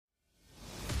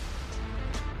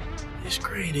This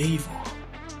great evil,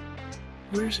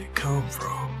 where's it come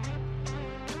from?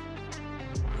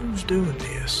 Who's doing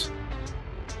this?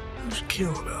 Who's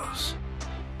killing us?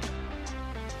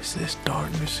 Is this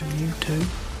darkness in you too?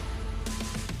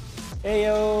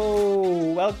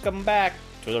 Heyo! Welcome back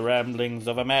to the ramblings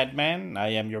of a madman.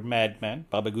 I am your madman,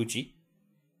 Babaguchi.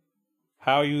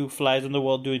 How are you flies in the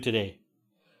world doing today?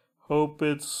 Hope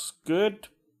it's good.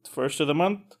 First of the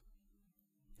month.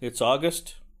 It's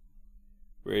August.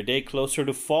 We're a day closer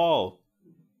to fall.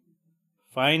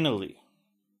 Finally.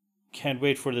 Can't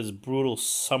wait for this brutal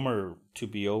summer to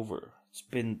be over. It's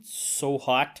been so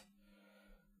hot.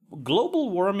 Global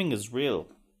warming is real.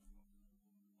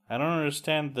 I don't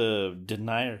understand the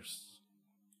deniers.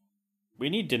 We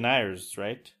need deniers,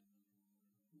 right?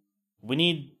 We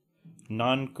need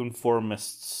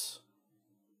nonconformists.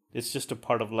 It's just a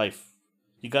part of life.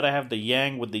 You gotta have the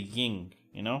yang with the yin,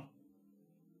 you know?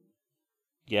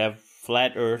 You have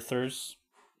flat earthers.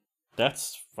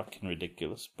 That's fucking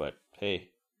ridiculous, but hey.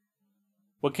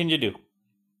 What can you do?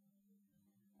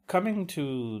 Coming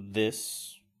to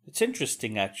this, it's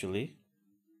interesting actually.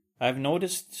 I've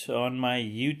noticed on my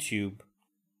YouTube,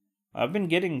 I've been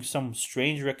getting some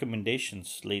strange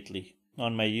recommendations lately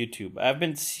on my YouTube. I've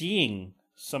been seeing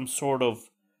some sort of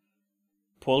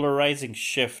polarizing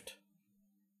shift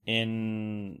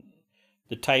in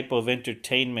the type of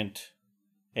entertainment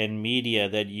and media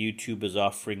that YouTube is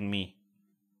offering me.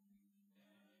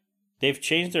 They've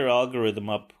changed their algorithm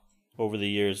up over the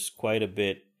years quite a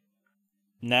bit.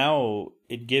 Now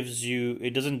it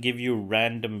doesn't give you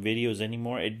random videos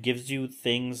anymore. It gives you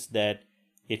things that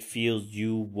it feels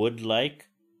you would like.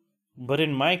 But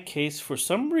in my case, for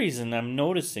some reason, I'm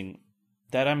noticing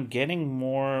that I'm getting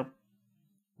more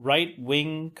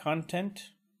right-wing content,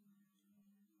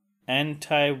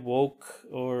 anti-woke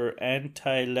or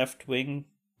anti-left-wing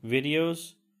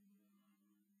videos.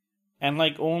 And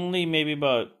like only maybe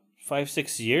about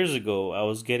 5-6 years ago, I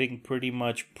was getting pretty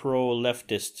much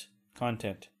pro-leftist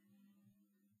content.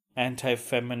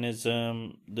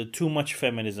 Anti-feminism, the too much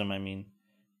feminism, I mean.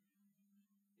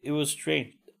 It was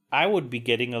strange. I would be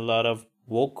getting a lot of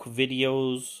woke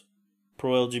videos,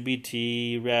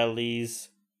 pro-LGBT rallies,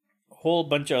 a whole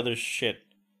bunch of other shit.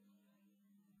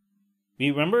 We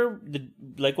remember,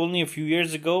 like only a few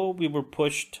years ago, we were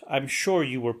pushed, I'm sure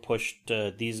you were pushed,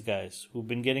 these guys, who've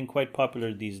been getting quite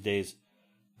popular these days.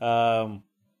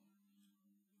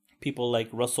 People like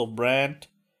Russell Brand,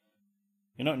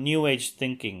 New Age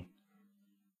thinking,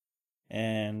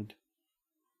 and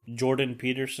Jordan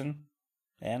Peterson,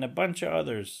 and a bunch of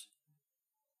others,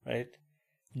 right?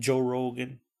 Joe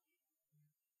Rogan.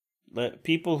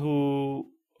 People who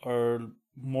are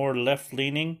more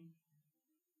left-leaning,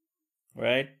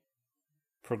 right?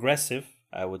 Progressive,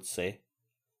 I would say.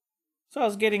 So I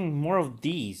was getting more of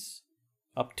these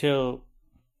up till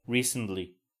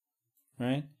recently,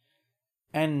 right?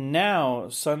 And now,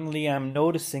 suddenly I'm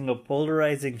noticing a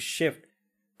polarizing shift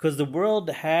because the world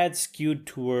had skewed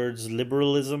towards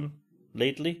liberalism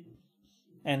lately.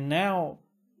 And now,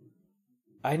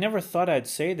 I never thought I'd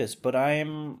say this, but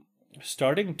I'm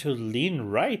starting to lean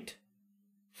right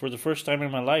for the first time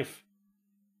in my life.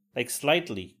 Like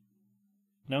slightly.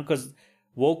 Because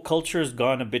woke culture has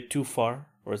gone a bit too far,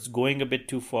 or it's going a bit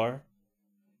too far.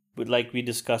 But like we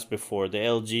discussed before, the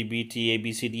LGBT,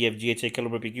 ABCD, FGH,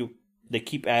 KLMNOP, they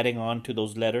keep adding on to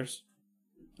those letters.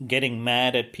 Getting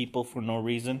mad at people for no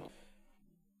reason.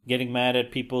 Getting mad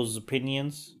at people's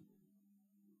opinions.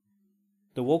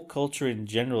 The woke culture in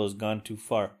general has gone too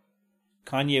far.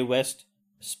 Kanye West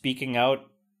speaking out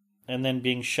and then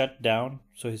being shut down,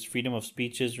 so his freedom of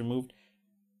speech is removed.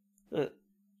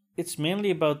 It's mainly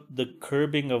about the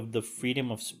curbing of the freedom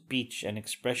of speech and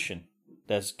expression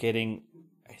that's getting,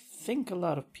 I think, a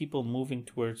lot of people moving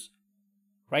towards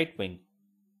right wing.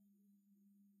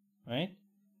 Right?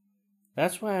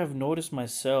 That's why I've noticed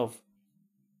myself,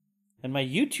 and my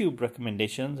YouTube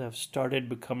recommendations have started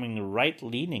becoming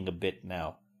right-leaning a bit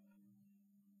now.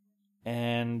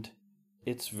 And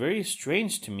it's very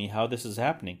strange to me how this is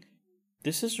happening.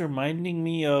 This is reminding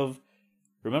me of,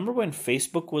 remember when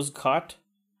Facebook was caught?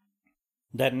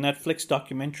 That Netflix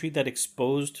documentary that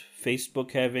exposed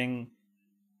Facebook having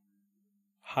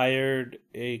hired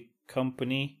a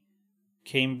company,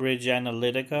 Cambridge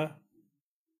Analytica.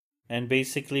 And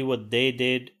basically what they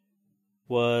did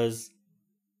was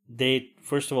they,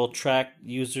 first of all, tracked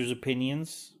users'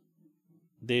 opinions.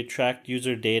 They tracked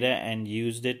user data and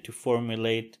used it to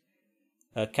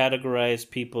categorize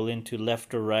people into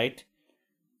left or right.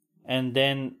 And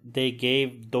then they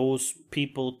gave those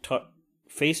people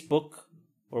Facebook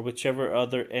or whichever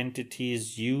other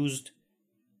entities used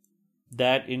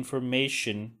that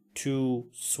information to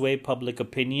sway public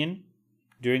opinion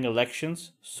during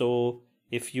elections. So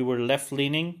if you were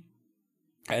left-leaning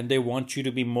and they want you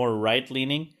to be more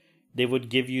right-leaning, they would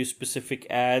give you specific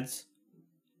ads,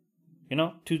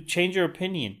 to change your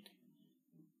opinion.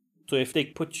 So if they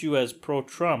put you as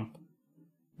pro-Trump,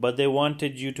 but they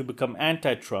wanted you to become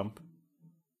anti-Trump,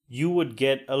 you would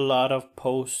get a lot of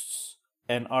posts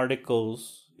and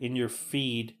articles in your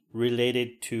feed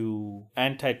related to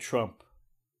anti-Trump,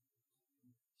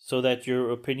 so that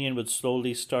your opinion would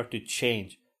slowly start to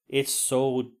change. It's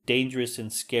so dangerous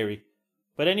and scary.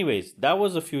 But anyways, that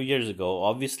was a few years ago.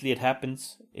 Obviously it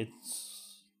happens.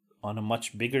 It's on a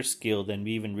much bigger scale than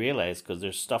we even realize, because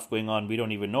there's stuff going on we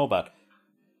don't even know about.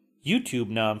 YouTube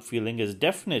now, I'm feeling, is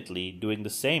definitely doing the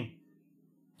same.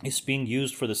 It's being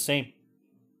used for the same.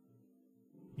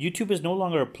 YouTube is no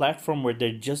longer a platform where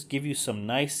they just give you some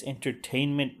nice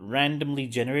entertainment randomly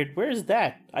generated. Where is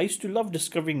that? I used to love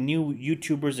discovering new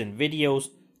YouTubers and videos.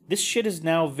 This shit is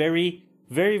now very,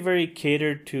 very, very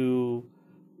catered to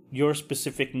your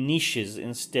specific niches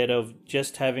instead of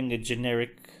just having a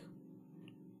generic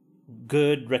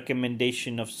good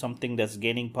recommendation of something that's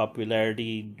gaining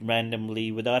popularity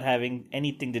randomly without having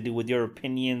anything to do with your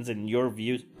opinions and your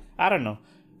views. I don't know.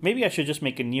 Maybe I should just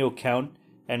make a new account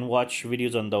and watch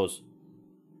videos on those.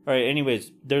 Alright,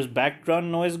 anyways, there's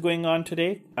background noise going on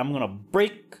today. I'm gonna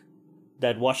break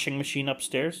that washing machine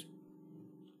upstairs.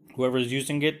 Whoever's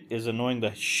using it is annoying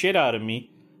the shit out of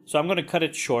me. So I'm gonna cut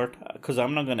it short, because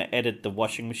I'm not gonna edit the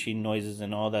washing machine noises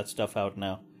and all that stuff out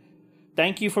now.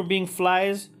 Thank you for being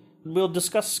flies. We'll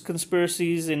discuss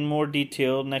conspiracies in more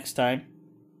detail next time.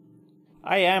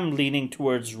 I am leaning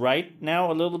towards right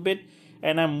now a little bit,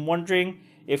 and I'm wondering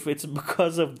if it's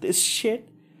because of this shit.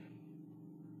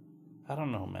 I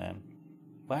don't know, man.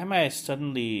 Why am I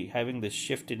suddenly having this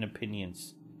shift in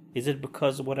opinions? Is it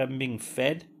because of what I'm being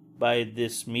fed by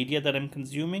this media that I'm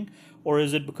consuming? Or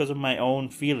is it because of my own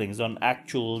feelings on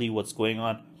actually what's going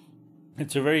on?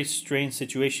 It's a very strange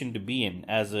situation to be in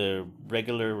as a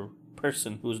regular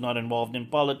person who's not involved in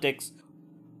politics.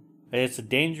 It's a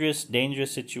dangerous,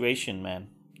 dangerous situation, man.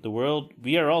 The world,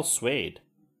 we are all swayed.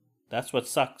 That's what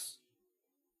sucks.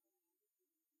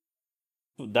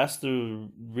 That's the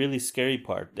really scary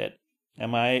part. That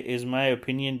is my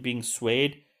opinion being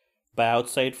swayed by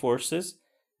outside forces,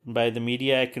 by the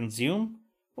media I consume,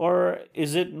 or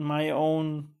is it my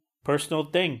own personal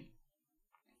thing?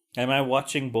 Am I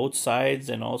watching both sides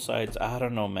and all sides? I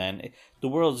don't know, man. The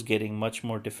world's getting much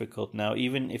more difficult now.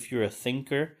 Even if you're a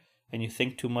thinker and you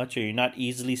think too much, or you're not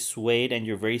easily swayed and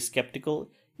you're very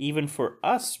skeptical, even for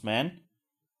us, man,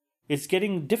 it's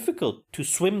getting difficult to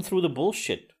swim through the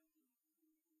bullshit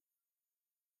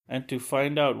and to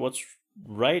find out what's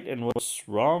right and what's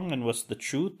wrong and what's the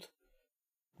truth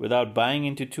without buying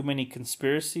into too many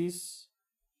conspiracies.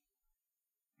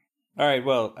 Alright,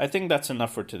 well, I think that's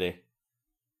enough for today.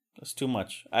 That's too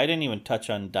much. I didn't even touch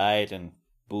on diet and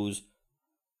booze.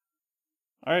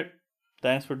 Alright,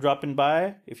 thanks for dropping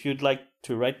by. If you'd like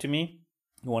to write to me,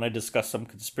 you want to discuss some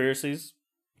conspiracies,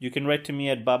 you can write to me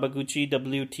at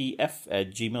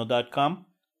babaguchiwtf@gmail.com.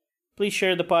 Please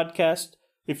share the podcast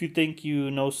if you think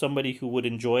you know somebody who would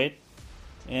enjoy it.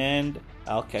 And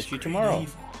I'll catch you tomorrow.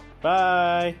 Evil.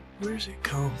 Bye. Where's it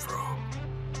come from?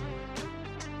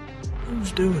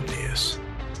 Who's doing this?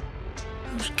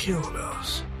 Who's killed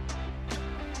us?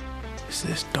 Is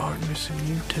this darkness in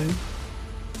you too?